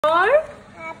for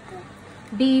apple.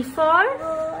 B for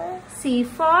Ball. C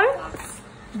for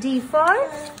D for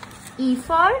E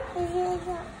for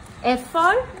Zero. F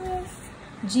for Yes.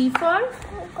 G for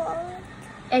Gold.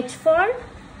 H for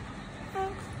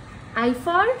I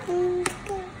for Pink.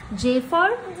 J for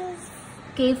This.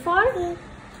 K for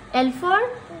L for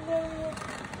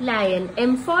lion,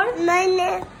 M for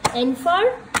Money. N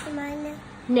for Money.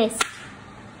 nest,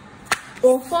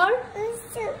 O for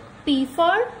P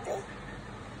for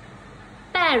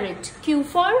parrot, Q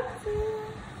for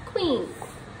queen,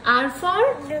 R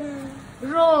for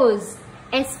rose,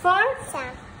 S for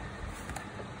Tap.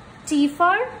 T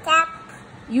for Tap.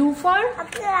 U for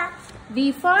Apple.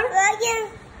 V for Roger.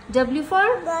 W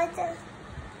for Bottle.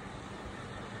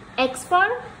 X for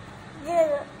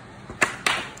Zero.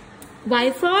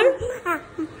 Y for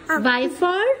Apple.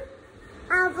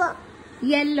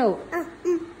 yellow,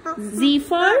 Z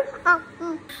for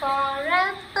apple,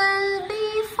 B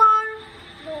for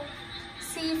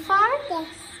C for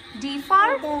D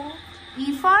for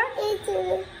E for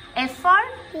F for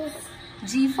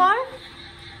G for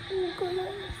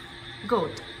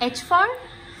goat, H for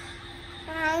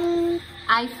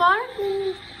I for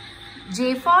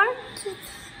J for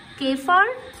K for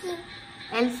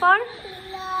L for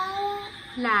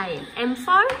lion, M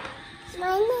for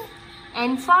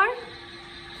N for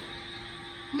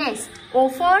nest, O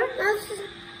for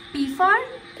P for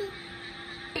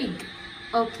pig.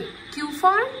 Okay. Q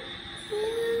for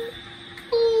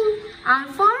R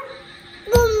for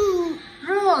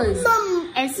rose.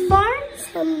 S for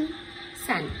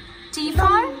sun. T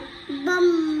for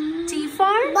T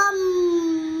for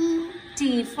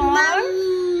T for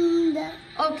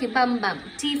okay, bum bum.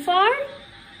 T for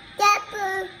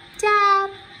tap.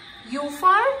 U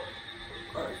for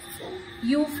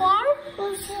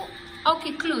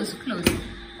okay, close.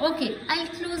 Okay, I'll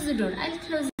close the door. I'll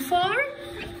close for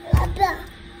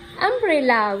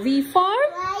umbrella. V for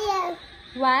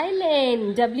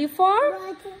violin. W for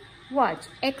watch.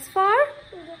 X for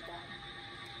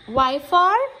Y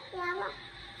for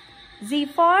Z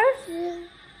for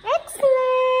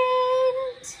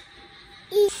excellent.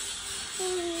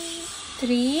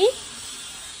 3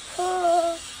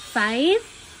 5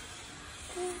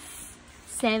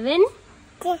 7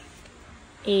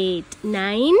 8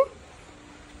 9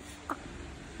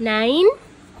 9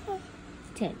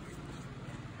 10.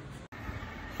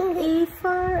 A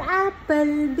for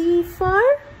apple, B for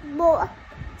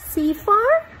C for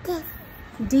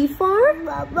D for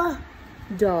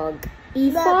dog,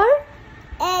 E for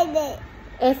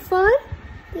F for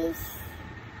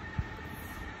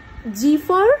G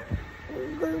for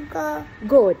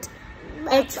goat,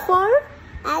 H for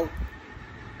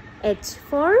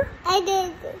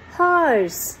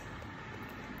horse,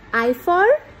 I for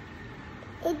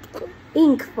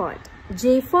ink pot,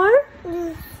 J for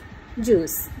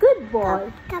juice. Good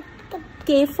boy.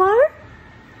 K for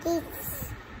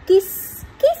kiss.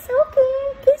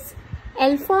 Okay, kiss.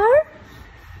 L for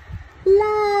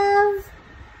love.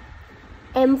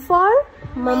 M for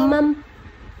mum.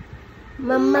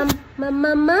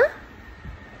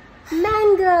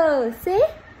 Mango. Say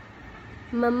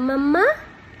mama.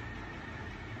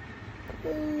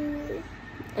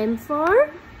 M for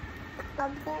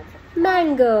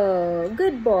mango.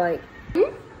 Good boy.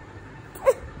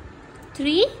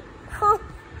 3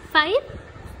 5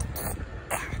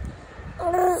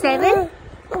 7.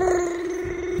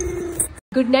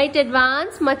 Good night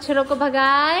advance. मच्छरों को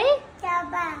भगाए.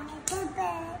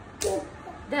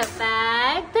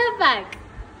 धपाक.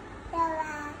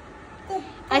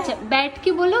 अच्छा, बैठ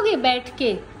के बोलोगे. बैठ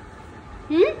के.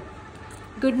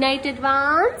 Good night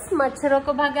advance. मच्छरों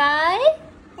को भगाए.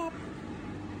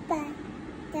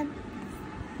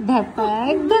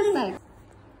 धपाक.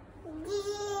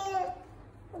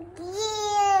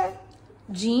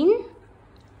 Jean.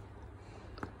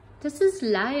 This is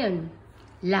lion.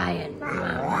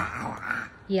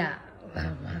 Yeah.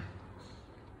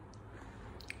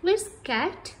 Where's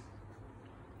cat?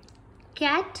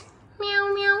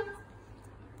 Meow.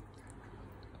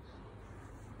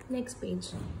 Next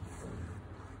page.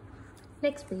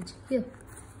 Here.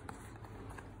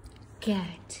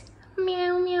 Cat.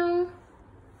 Meow.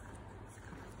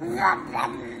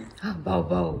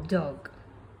 Bow. Dog.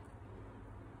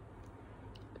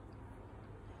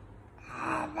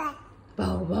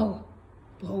 Bow.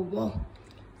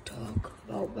 Dog.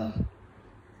 Bow.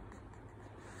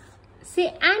 Say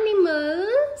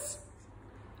animals.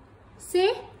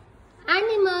 Say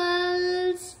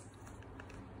animals.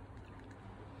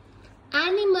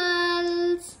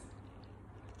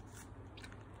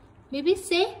 Baby,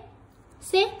 say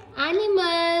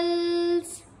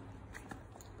animals.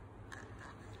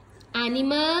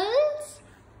 Animals.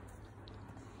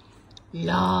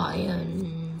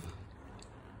 Lion.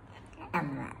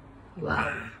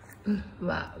 Wow.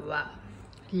 Wow, wow.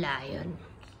 Lion.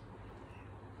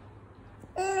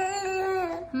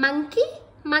 Monkey.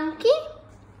 Monkey.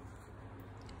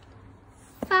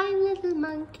 5 little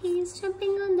monkeys jumping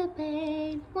on the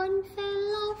bed. One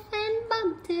fell off and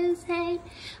bumped his head.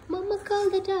 Mama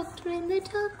called the doctor and the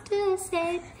doctor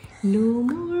said, no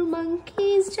more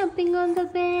monkeys jumping on the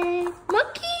bed.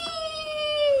 Monkey!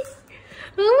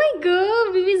 Oh my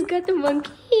god, baby's got a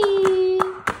monkey.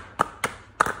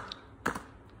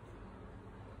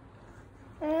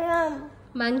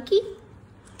 Monkey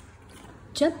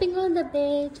jumping on the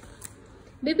bed.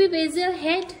 Baby, where's your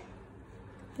head?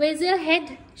 Where's your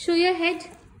head? Show your head.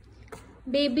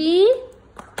 Baby.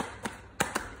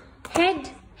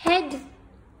 Head. Head.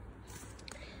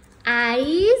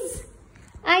 Eyes.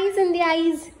 Eyes in the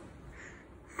eyes.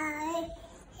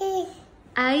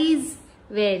 Eyes.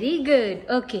 Very good.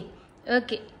 Okay.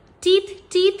 Okay. Teeth.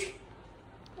 Teeth.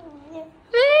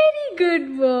 Very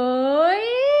good boy.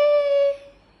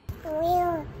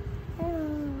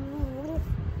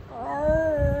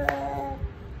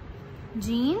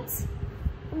 Jeans.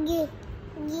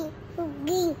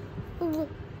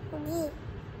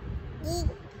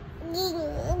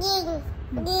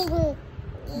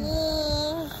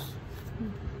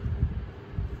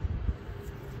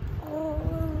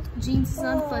 Jeans is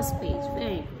on first page.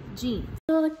 Very good. Jeans.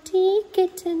 Naughty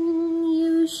kitten,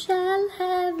 you shall